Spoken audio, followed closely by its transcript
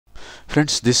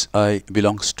Friends, this eye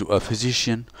belongs to a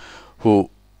physician who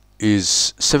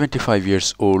is 75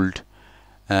 years old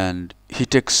and he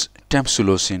takes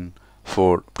tamsulosin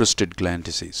for prostate gland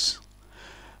disease.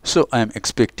 So I am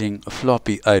expecting a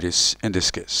floppy iris in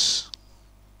this case.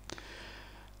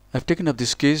 I've taken up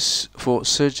this case for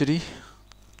surgery.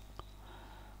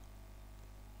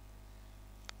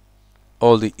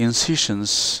 All the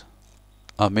incisions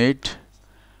are made.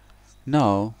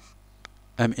 Now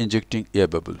I'm injecting air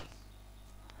bubble.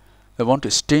 I want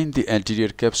to stain the anterior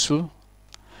capsule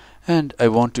and I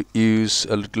want to use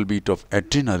a little bit of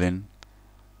adrenaline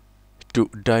to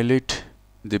dilate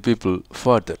the pupil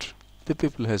further. The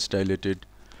pupil has dilated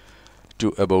to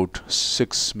about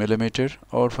 6 millimeter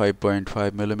or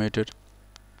 5.5 millimeter.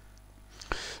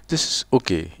 This is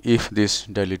okay. If this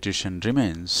dilatation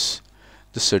remains,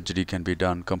 the surgery can be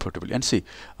done comfortably. And see,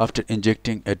 after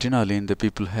injecting adrenaline, the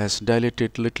pupil has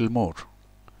dilated little more.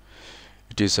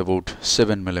 It is about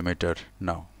 7 millimeter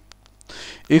now.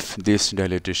 If this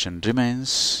dilatation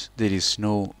remains, there is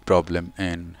no problem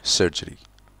in surgery.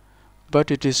 But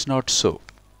it is not so.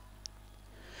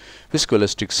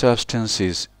 Viscoelastic substance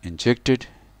is injected.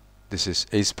 This is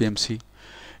HPMC.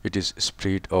 It is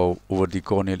sprayed over the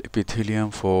corneal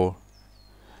epithelium for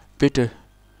better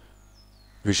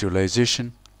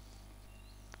visualization.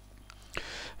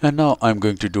 And now I'm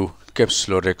going to do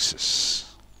capsulorhexis.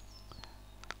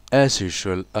 As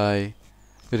usual, I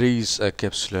raise a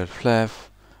capsular flap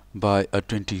by a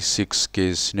 26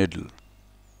 gauge needle.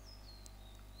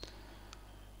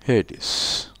 Here it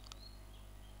is.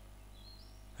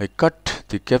 I cut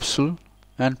the capsule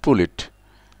and pull it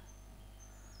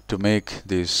to make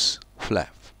this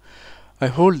flap. I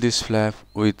hold this flap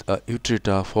with a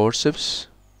utrata forceps.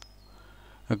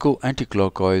 I go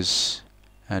anti-clockwise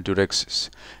and do rhexis.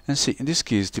 And see, in this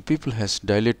case, the pupil has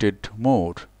dilated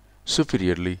more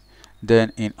superiorly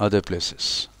than in other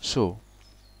places. So,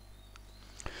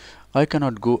 I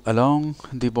cannot go along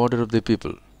the border of the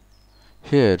pupil.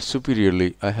 Here,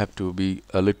 superiorly, I have to be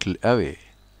a little away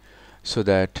so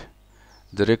that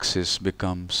the rhexis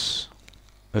becomes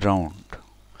round.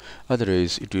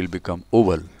 Otherwise, it will become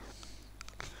oval.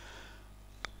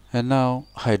 And now,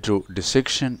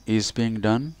 hydrodissection is being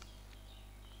done.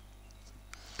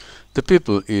 The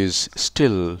pupil is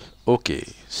still okay.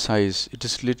 Size,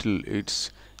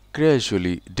 it's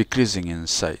gradually decreasing in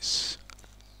size.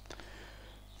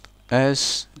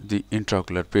 As the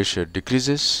intraocular pressure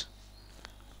decreases,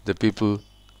 the pupil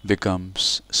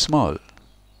becomes small.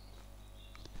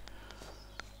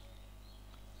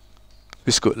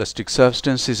 Viscoelastic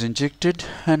substance is injected,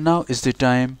 and now is the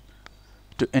time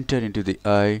to enter into the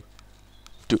eye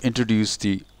to introduce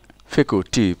the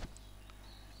Phacotip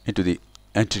into the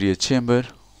anterior chamber.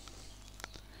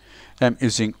 I am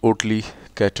using Oatley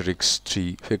Catarix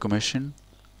 3 Phaco machine.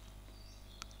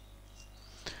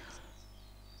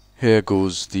 Here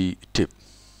goes the tip.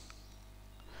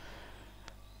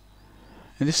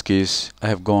 In this case, I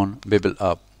have gone bevel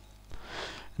up.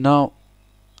 Now,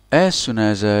 as soon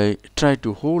as I try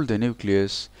to hold the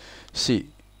nucleus, see,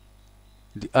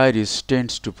 the iris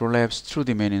tends to prolapse through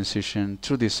the main incision,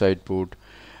 through the side port,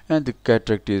 and the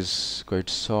cataract is quite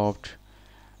soft.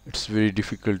 It's very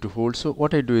difficult to hold. So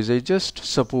what I do is I just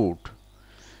support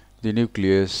the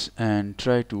nucleus and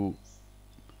try to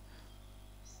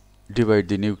divide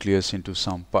the nucleus into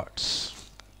some parts,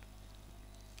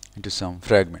 into some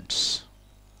fragments.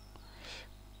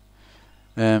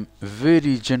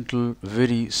 Very gentle,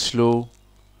 very slow,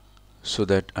 so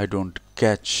that I don't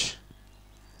catch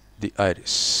the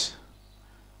iris,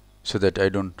 so that I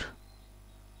don't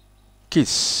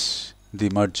kiss the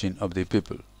margin of the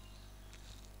pupil.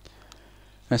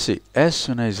 And see, as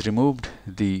soon as I removed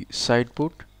the side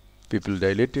port, pupil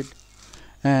dilated,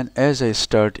 and as I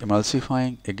start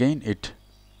emulsifying, again it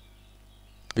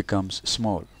becomes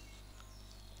small.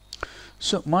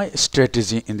 So my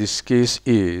strategy in this case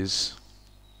is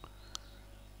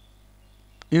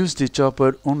use the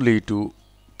chopper only to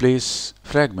place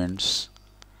fragments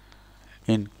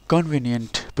in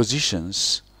convenient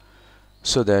positions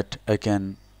so that I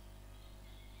can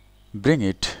bring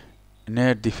it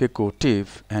near the Phacotip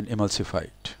and emulsify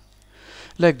it.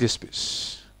 Like this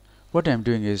piece. What I am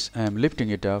doing is I am lifting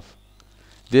it up.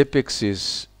 The apex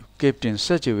is kept in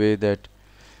such a way that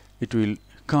it will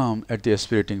come at the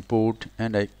aspirating port,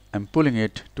 and I am pulling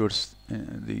it towards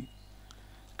the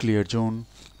clear zone,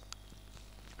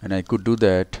 and I could do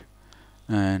that,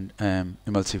 and I am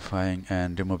emulsifying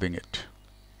and removing it.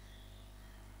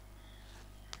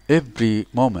 Every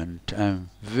moment I am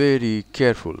very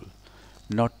careful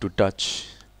not to touch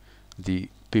the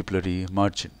pupillary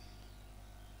margin.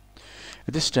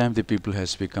 At this time the pupil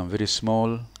has become very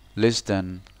small, less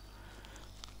than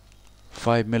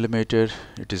 5 millimeter.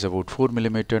 It is about 4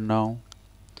 millimeter now.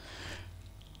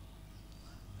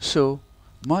 So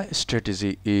my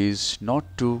strategy is not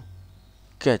to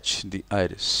catch the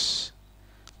iris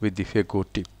with the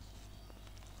Phacotip.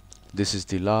 This is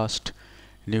the last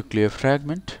nuclear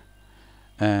fragment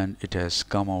and it has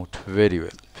come out very well.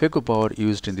 Phaco power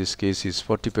used in this case is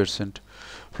 40%,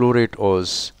 flow rate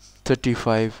was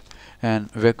 35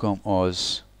 and vacuum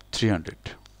was 300.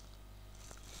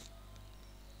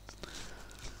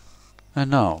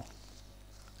 And now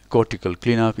cortical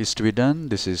cleanup is to be done.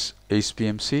 This is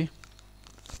HPMC.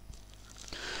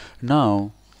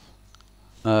 Now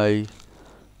I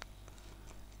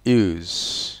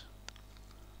use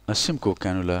a Simcoe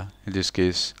cannula in this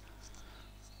case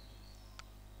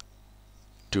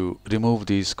to remove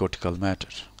these cortical matter.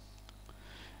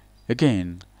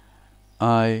 Again,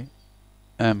 I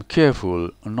am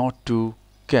careful not to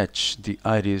catch the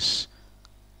iris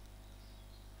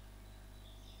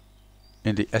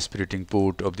in the aspirating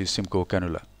port of the Simcoe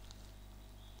cannula.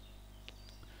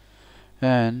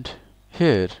 And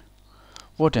here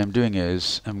what I am doing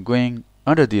is I am going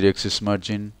under the rhexis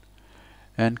margin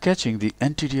and catching the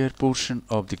anterior portion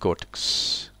of the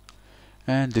cortex,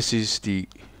 and this is the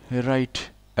right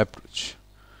approach.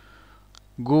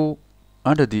 Go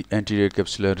under the anterior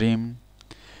capsular rim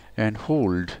and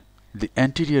hold the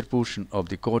anterior portion of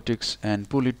the cortex and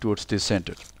pull it towards the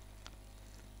center.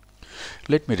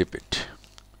 Let me repeat.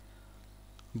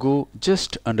 Go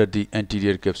just under the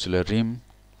anterior capsular rim,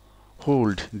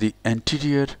 hold the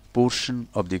anterior portion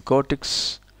of the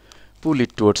cortex, pull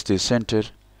it towards the center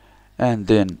and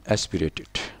then aspirate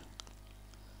it.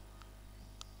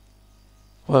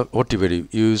 Well, whatever you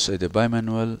use, either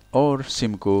bimanual or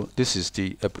Simcoe, this is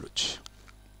the approach.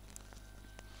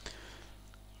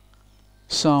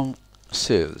 Some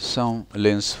cells, some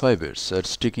lens fibers are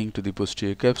sticking to the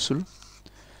posterior capsule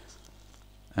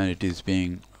and it is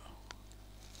being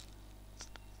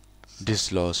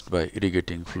dislodged by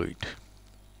irrigating fluid.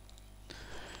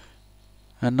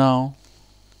 And now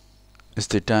is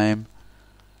the time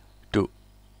to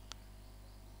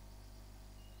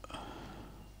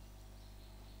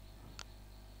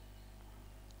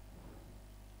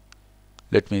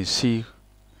let me see.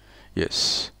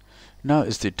 Yes, now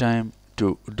is the time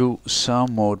to do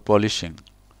some more polishing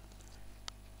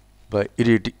by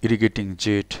irrigating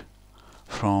jet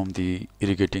from the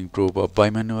irrigating probe of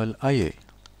bimanual IA.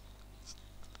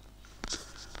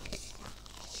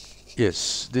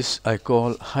 Yes, this I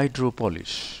call hydro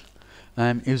polish. I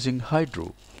am using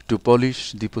hydro to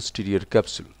polish the posterior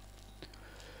capsule.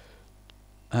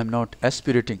 I am not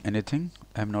aspirating anything,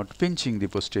 I am not pinching the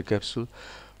posterior capsule.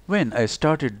 When I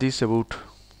started this about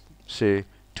say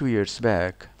 2 years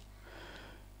back,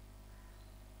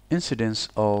 incidence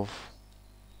of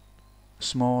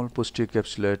small posterior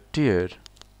capsular tear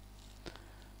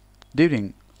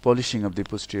during polishing of the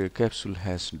posterior capsule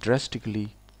has drastically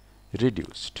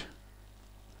reduced.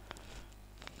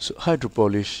 So hydro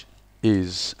polish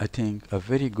is, I think, a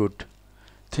very good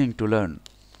thing to learn.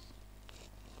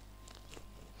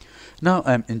 Now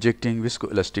I am injecting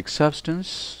viscoelastic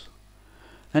substance,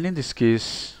 and in this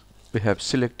case we have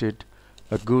selected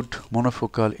a good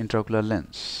monofocal intraocular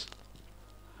lens.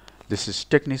 This is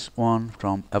Technis 1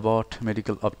 from Abbott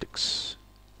Medical Optics.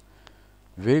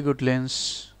 Very good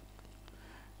lens.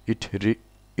 It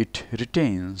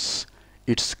retains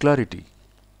its clarity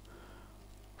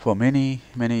for many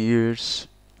years.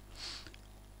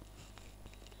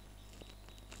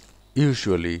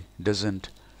 Usually doesn't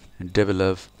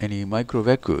develop any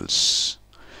microvacuoles,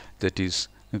 that is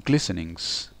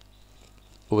glistenings,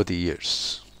 over the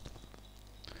years.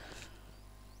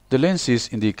 The lens is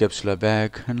in the capsular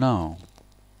bag now.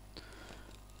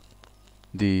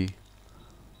 The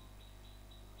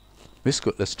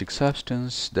viscoelastic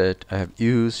substance that I have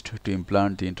used to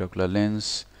implant the intraocular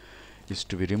lens is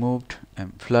to be removed. I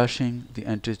am flushing the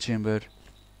antechamber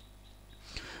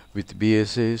with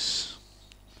BSS,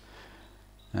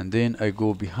 and then I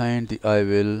go behind the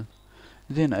IOL.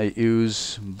 Then I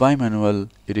use bimanual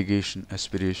irrigation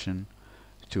aspiration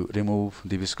to remove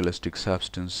the viscoelastic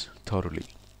substance thoroughly.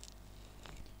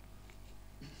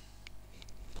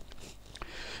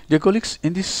 Dear colleagues,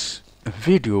 in this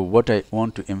video what I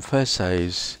want to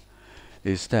emphasize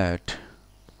is that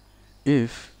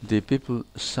if the pupil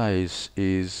size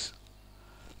is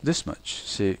this much,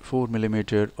 say 4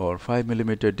 millimeter or 5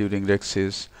 millimeter during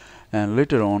rhexis, and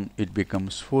later on it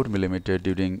becomes 4 millimeter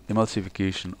during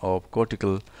emulsification of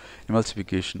cortical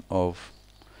emulsification of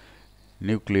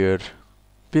nuclear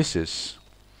pieces,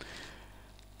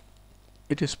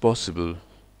 it is possible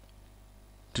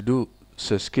to do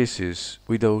such cases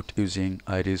without using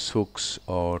iris hooks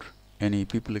or any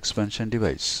pupil expansion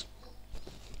device.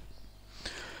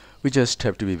 We just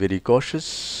have to be very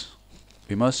cautious.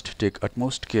 We must take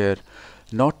utmost care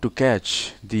not to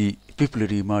catch the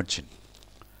pupillary margin,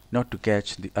 not to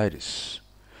catch the iris.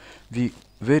 Be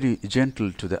very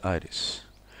gentle to the iris.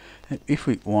 And if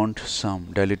we want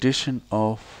some dilatation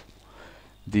of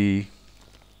the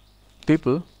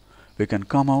pupil, we can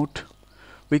come out,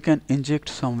 we can inject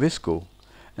some visco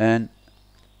and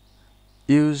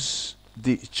use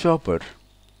the chopper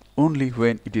only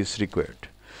when it is required,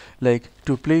 like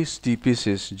to place the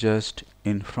pieces just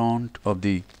in front of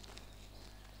the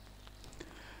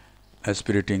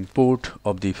aspirating port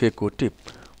of the Phacotip.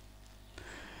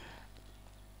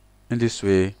 In this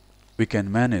way, we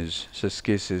can manage such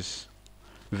cases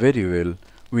very well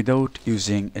without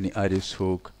using any iris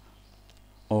hook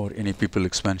or any pupil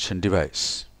expansion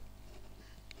device.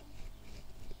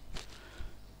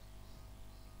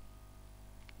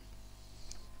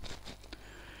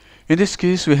 In this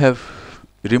case, we have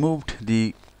removed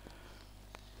the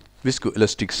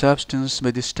viscoelastic substance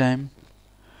by this time,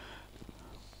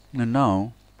 and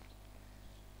now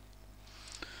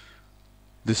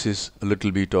this is a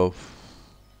little bit of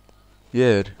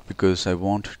air because I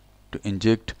want to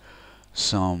inject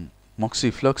some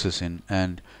moxifloxacin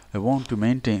and I want to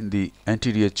maintain the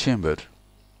anterior chamber.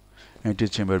 Anterior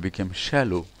chamber becomes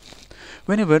shallow.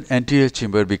 Whenever anterior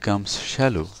chamber becomes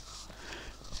shallow,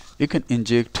 you can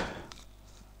inject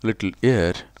little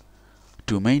air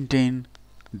to maintain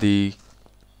the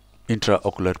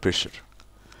intraocular pressure.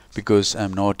 Because I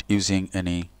am not using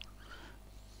any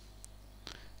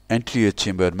anterior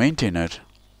chamber maintainer,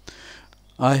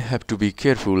 I have to be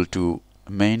careful to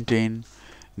maintain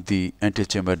the anterior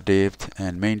chamber depth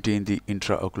and maintain the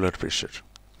intraocular pressure.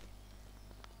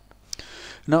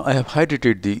 Now I have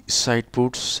hydrated the side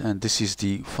ports, and this is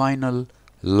the final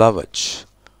lavage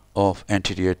of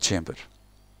anterior chamber.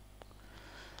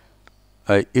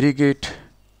 I irrigate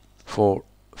for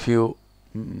few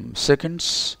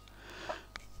seconds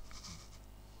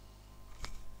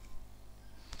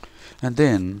and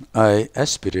then I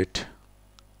aspirate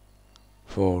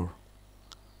for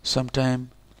some time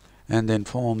and then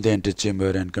form the antechamber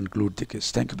and conclude the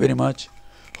case. Thank you very much.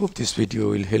 Hope this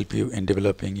video will help you in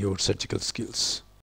developing your surgical skills.